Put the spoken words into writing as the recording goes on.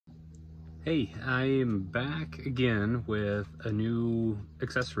Hey, I am back again with a new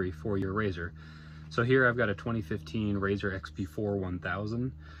accessory for your Razor. So here I've got a 2015 Razor XP4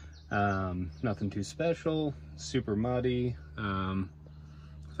 1000. Nothing too special, super muddy.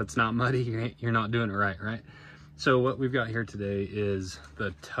 If it's not muddy, you're not doing it right? So what we've got here today is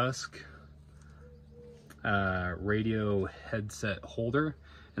the Tusk radio headset holder.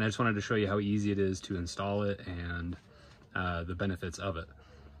 And I just wanted to show you how easy it is to install it and the benefits of it.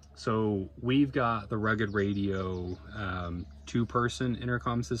 So we've got the Rugged Radio two-person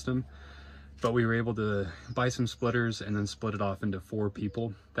intercom system, but we were able to buy some splitters and then split it off into 4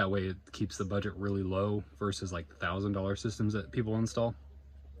 people. That way it keeps the budget really low versus like the $1,000 systems that people install.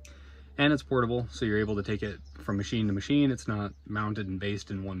 And it's portable, so you're able to take it from machine to machine. It's not mounted and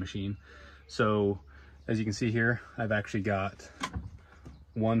based in one machine. So as you can see here, I've actually got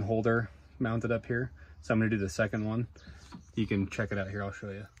one holder mounted up here. So I'm gonna do the second one. You can check it out here, I'll show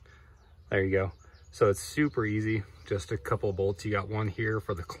you. There you go. So it's super easy, just a couple of bolts. You got one here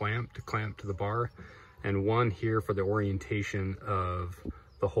for the clamp to the bar, and one here for the orientation of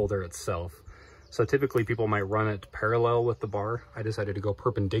the holder itself. So typically people might run it parallel with the bar. I decided to go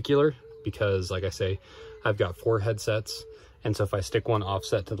perpendicular because, like I say, I've got 4 headsets. And so if I stick one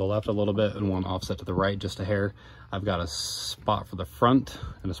offset to the left a little bit and one offset to the right just a hair, I've got a spot for the front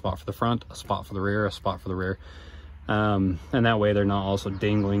and a spot for the front, a spot for the rear, a spot for the rear. And that way they're not also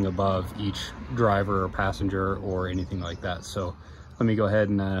dangling above each driver or passenger or anything like that. So let me go ahead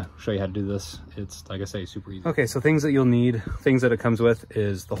and show you how to do this. It's, like I say, super easy. Okay, so things that you'll need, things that it comes with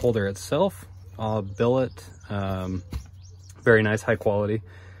is the holder itself, billet, very nice, high quality,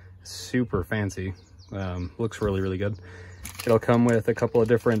 super fancy, looks really good. It'll come with a couple of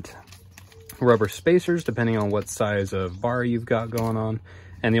different rubber spacers depending on what size of bar you've got going on.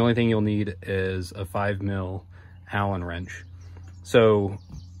 And the only thing you'll need is a 5mm Allen wrench. So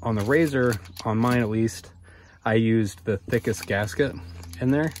on the Razor, on mine at least, I used the thickest gasket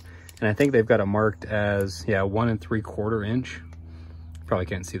in there, and I think they've got it marked as 1 3/4 inch. Probably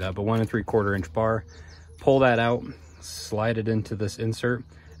can't see that, but 1 3/4 inch bar. Pull that out, slide it into this insert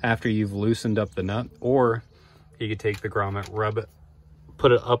after you've loosened up the nut, or you could take the grommet, rub it,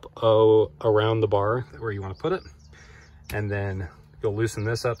 put it up around the bar where you want to put it, and then you'll loosen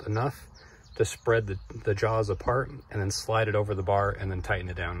this up enough to spread the jaws apart, and then slide it over the bar and then tighten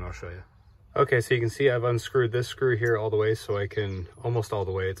it down, and I'll show you. Okay, so you can see I've unscrewed this screw here all the way, so I can, almost all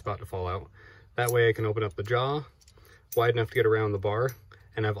the way, it's about to fall out. That way I can open up the jaw wide enough to get around the bar,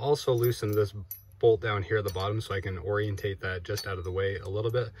 and I've also loosened this bolt down here at the bottom so I can orientate that just out of the way a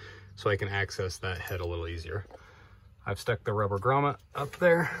little bit so I can access that head a little easier. I've stuck the rubber grommet up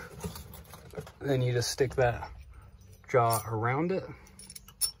there, then you just stick that jaw around it,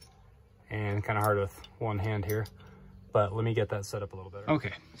 and kind of hard with one hand here, but let me get that set up a little better.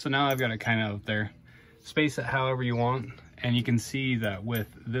 Okay, so now I've got it kind of up there. Space it however you want, and you can see that with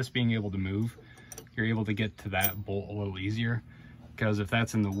this being able to move, you're able to get to that bolt a little easier, because if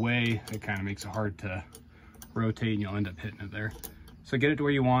that's in the way, it kind of makes it hard to rotate and you'll end up hitting it there. So get it to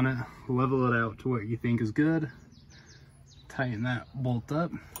where you want it, level it out to what you think is good, tighten that bolt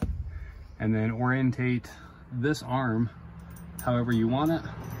up, and then orientate this arm however you want it,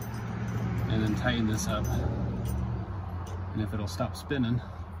 and then tighten this up. And if it'll stop spinning,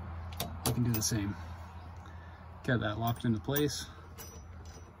 you can do the same. Get that locked into place,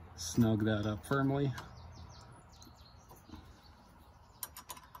 snug that up firmly.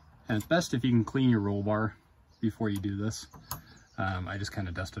 And it's best if you can clean your roll bar before you do this. I just kind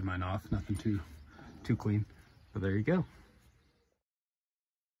of dusted mine off, nothing too clean, but there you go.